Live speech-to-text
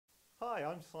Hi,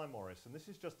 I'm Si Morris, and this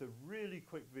is just a really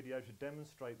quick video to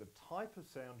demonstrate the type of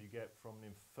sound you get from an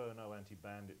Inferno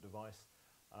Anti-Bandit device.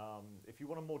 If you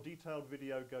want a more detailed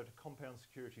video, go to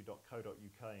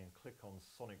compoundsecurity.co.uk and click on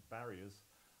sonic barriers.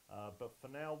 But for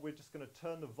now, we're just going to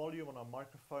turn the volume on our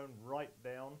microphone right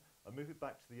down and move it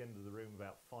back to the end of the room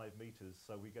about 5 meters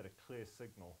so we get a clear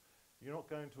signal. You're not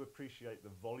going to appreciate the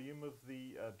volume of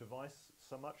the device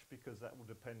so much because that will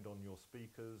depend on your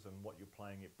speakers and what you're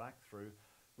playing it back through.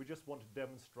 We just want to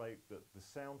demonstrate that the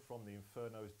sound from the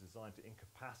Inferno is designed to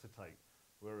incapacitate,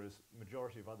 whereas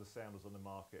majority of other sounders on the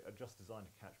market are just designed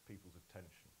to catch people's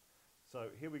attention. So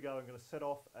here we go. I'm going to set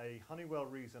off a Honeywell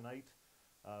Reason 8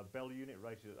 bell unit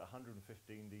rated at 115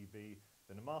 dB,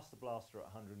 then a Master Blaster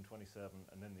at 127,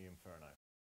 and then the Inferno.